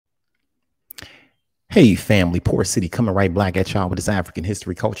Hey, family, Poor City coming right black at y'all with this African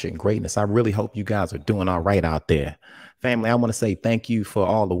history, culture, and greatness. I really hope you guys are doing all right out there. Family, I want to say thank you for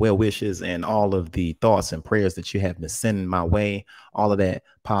all the well wishes and all of the thoughts and prayers that you have been sending my way. All of that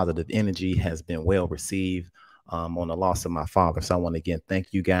positive energy has been well received on the loss of my father. So I want to again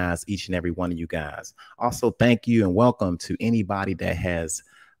thank you guys, each and every one of you guys. Also, thank you and welcome to anybody that has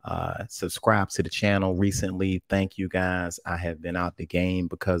subscribed to the channel recently. Thank you guys. I have been out the game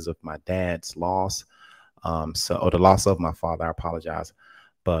because of my dad's loss. Or the loss of my father, I apologize.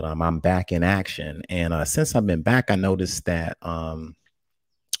 But I'm back in action. And since I've been back, I noticed that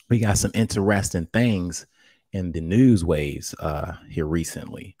we got some interesting things in the news waves here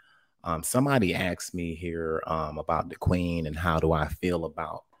recently. Somebody asked me here about the Queen and how do I feel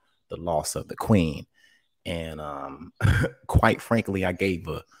about the loss of the Queen. And quite frankly, I gave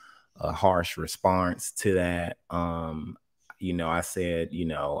a harsh response to that. I said,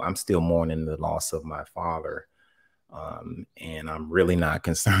 I'm still mourning the loss of my father. And I'm really not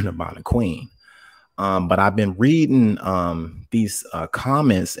concerned about a queen. But I've been reading these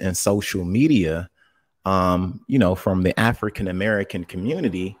comments in social media, from the African American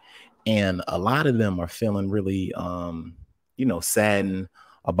community. And a lot of them are feeling really, saddened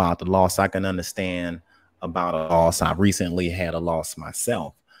about the loss. I can understand about a loss. I recently had a loss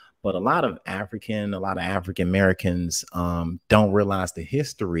myself. But a lot of African Americans don't realize the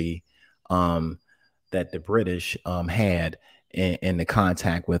history that the British had in the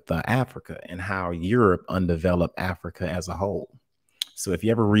contact with Africa and how Europe undeveloped Africa as a whole. So if you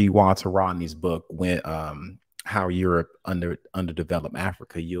ever read Walter Rodney's book, when how Europe underdeveloped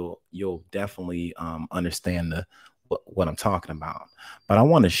Africa, you'll definitely understand what I'm talking about. But I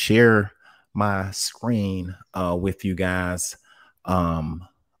want to share my screen with you guys.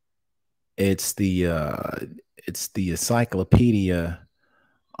 It's the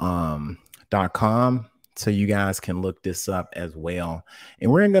encyclopedia.com, so you guys can look this up as well.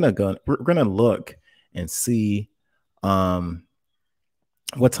 And we're gonna look and see what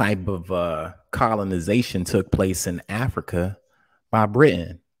type of colonization took place in Africa by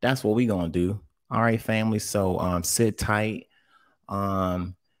Britain. That's what we're gonna do. All right, family. So sit tight.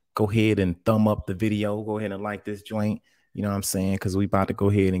 Go ahead and thumb up the video. Go ahead and like this joint. You know what I'm saying? Because we about to go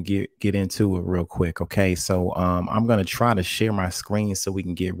ahead and get into it real quick. Okay. So I'm going to try to share my screen so we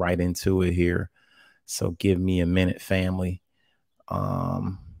can get right into it here. So give me a minute, family.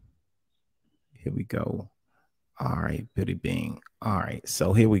 Here we go. All right, Bitty Bing. All right.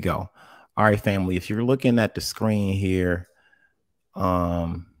 So here we go. All right, family. If you're looking at the screen here,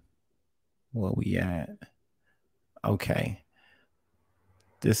 where we at? Okay.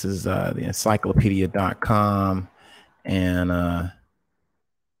 This is the encyclopedia.com. And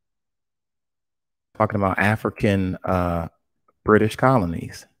talking about African British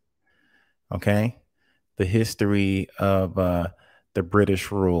colonies. Okay, the history of the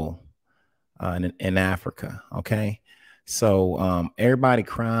British rule in Africa. Okay, so everybody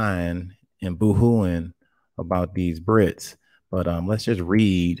crying and boo-hooing about these Brits, but let's just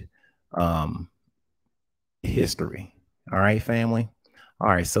read history. All right, family. All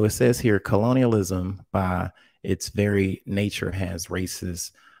right, so it says here, colonialism by its very nature has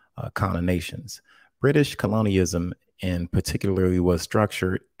racist connotations. British colonialism in particularly was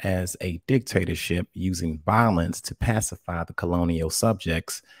structured as a dictatorship using violence to pacify the colonial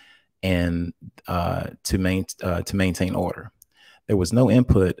subjects and to maintain order. There was no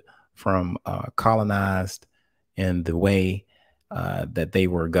input from colonized in the way that they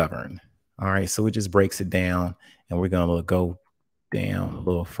were governed. All right, so it just breaks it down, and we're going to go down a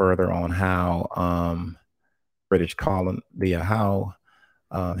little further on how British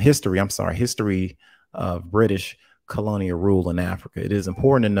history of British colonial rule in Africa. It is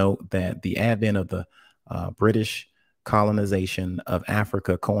important to note that the advent of the British colonization of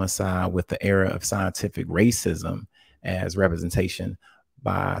Africa coincide with the era of scientific racism as representation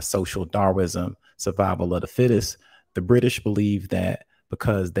by social Darwinism, survival of the fittest. The British believed that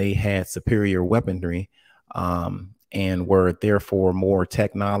because they had superior weaponry and were therefore more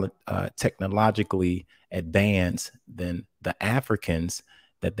technologically advanced than the Africans,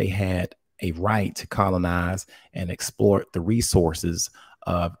 that they had a right to colonize and exploit the resources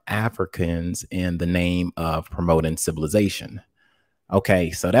of Africans in the name of promoting civilization.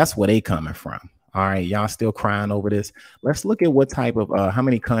 Okay, so that's where they coming from. All right, y'all still crying over this? Let's look at what type of how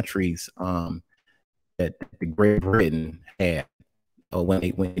many countries that the Great Britain had when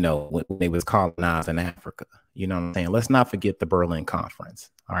they was colonizing Africa. You know what I'm saying? Let's not forget the Berlin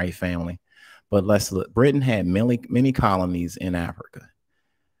Conference. All right, family. But let's look. Britain had many colonies in Africa.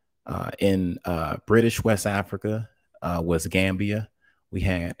 In British West Africa was Gambia, We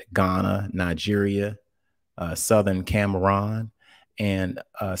had Ghana, Nigeria, Southern Cameroon, and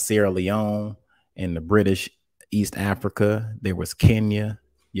Sierra Leone, and the British East Africa. There was Kenya,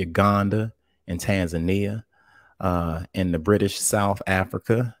 Uganda, and Tanzania. In the British South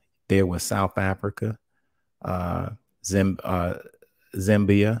Africa, there was South Africa, uh, Zim, uh,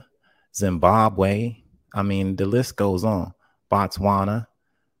 Zambia, Zimbabwe. I mean, the list goes on. Botswana,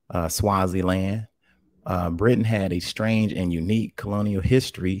 Swaziland. Britain had a strange and unique colonial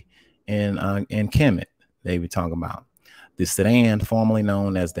history in Kemet. They were talking about the Sudan, formerly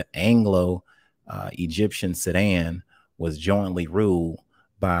known as the Anglo Egyptian Sudan, was jointly ruled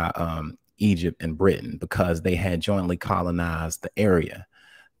by Egypt and Britain because they had jointly colonized the area.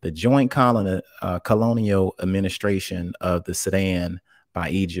 The joint colonial administration of the Sudan by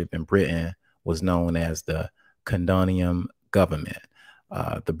Egypt and Britain was known as the Condonium government.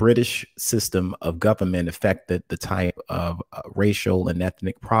 The British system of government affected the type of racial and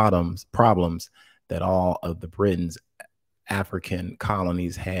ethnic problems that all of the Britain's African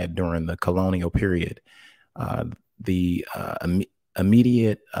colonies had during the colonial period. The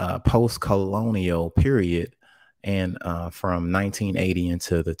immediate post-colonial period and from 1980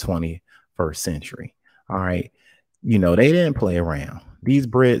 into the 21st century. All right. You know, they didn't play around. These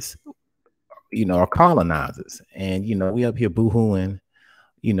Brits, you know, are colonizers. And, you know, we up here boohooing,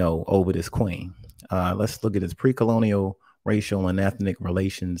 you know, over this queen. Let's look at this pre-colonial racial and ethnic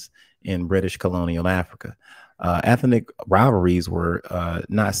relations in British colonial Africa. Ethnic rivalries were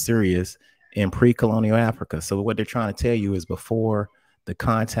not serious in pre-colonial Africa. So what they're trying to tell you is before the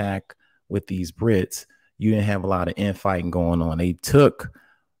contact with these Brits, you didn't have a lot of infighting going on. They took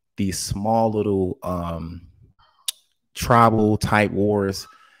these small little tribal type wars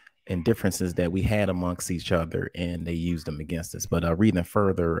and differences that we had amongst each other, and they used them against us. But reading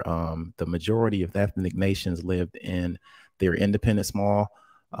further, the majority of ethnic nations lived in their independent small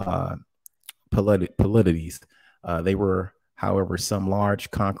polities. They were, however, some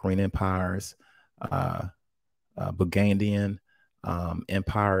large conquering empires, Burgundian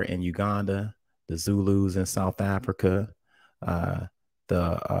Empire in Uganda, the Zulus in South Africa,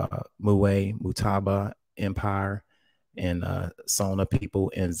 the Mutaba Empire, and Sona people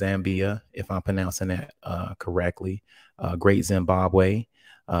in Zambia, if I'm pronouncing that correctly, Great Zimbabwe,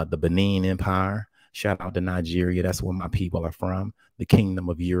 the Benin Empire. Shout out to Nigeria. That's where my people are from. The Kingdom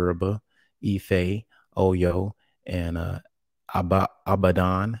of Yoruba, Ife, Oyo, and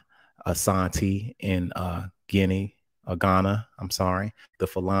Abadan, Asante in Guinea, Ghana. I'm sorry. The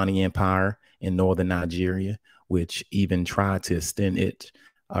Fulani Empire in northern Nigeria, which even tried to extend its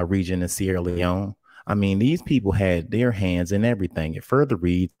region in Sierra Leone. I mean, these people had their hands in everything. It further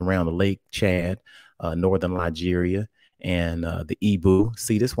reads around the Lake Chad, northern Nigeria, and the Ibu.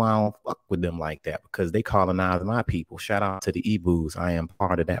 See, this is why I don't fuck with them like that, because they colonized my people. Shout out to the Ibus. I am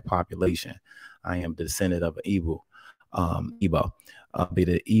part of that population. I am the descendant of an Ibu. Igbo. Be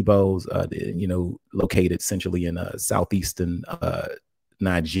the Igbos, you know, located centrally in southeastern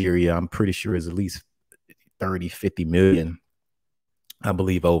Nigeria. I'm pretty sure is at least 30, 50 million, I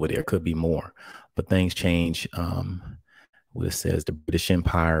believe, over there. Could be more, but things change. What it says, the British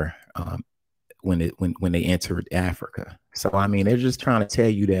Empire, when they entered Africa. So I mean, they're just trying to tell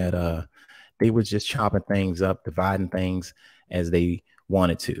you that they were just chopping things up, dividing things as they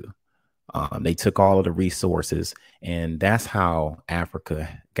wanted to. They took all of the resources, and that's how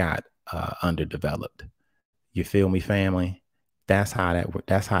Africa got underdeveloped. You feel me, family? That's how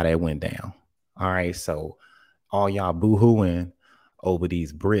that went down. All right, so all y'all boo-hooing over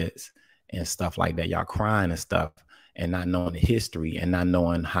these Brits and stuff like that, y'all crying and stuff, and not knowing the history and not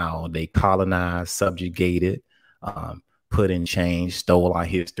knowing how they colonized, subjugated, put in change, stole our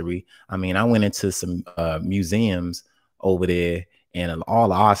history. I mean, I went into some museums over there, and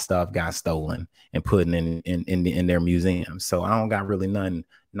all our stuff got stolen and put in their museums. So I don't got really nothing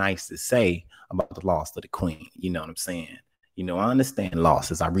nice to say about the loss of the queen. You know what I'm saying? You know, I understand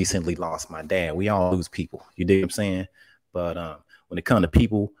losses. I recently lost my dad. We all lose people. You dig what I'm saying? But when it comes to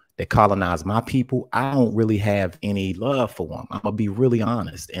people that colonize my people, I don't really have any love for them. I'm gonna be really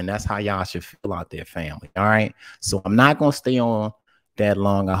honest, and that's how y'all should feel out there, family. All right. So I'm not gonna stay on that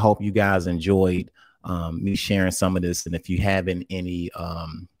long. I hope you guys enjoyed me sharing some of this, and if you having any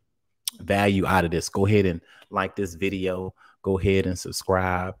value out of this, go ahead and like this video. Go ahead and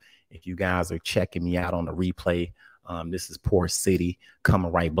subscribe. If you guys are checking me out on the replay, this is Poor City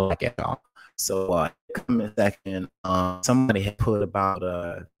coming right back at y'all. So come in a second. Somebody had put about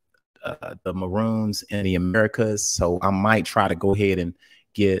the Maroons in the Americas, so I might try to go ahead and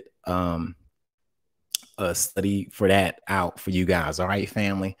get a study for that out for you guys. All right,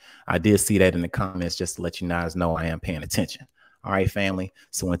 family. I did see that in the comments, just to let you guys know I am paying attention. All right, family.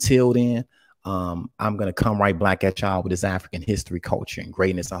 So until then, I'm gonna come right back at y'all with this African history, culture, and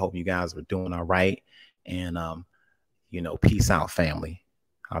greatness. I hope you guys are doing all right. And peace out, family.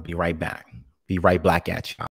 I'll be right back. Be right back at y'all.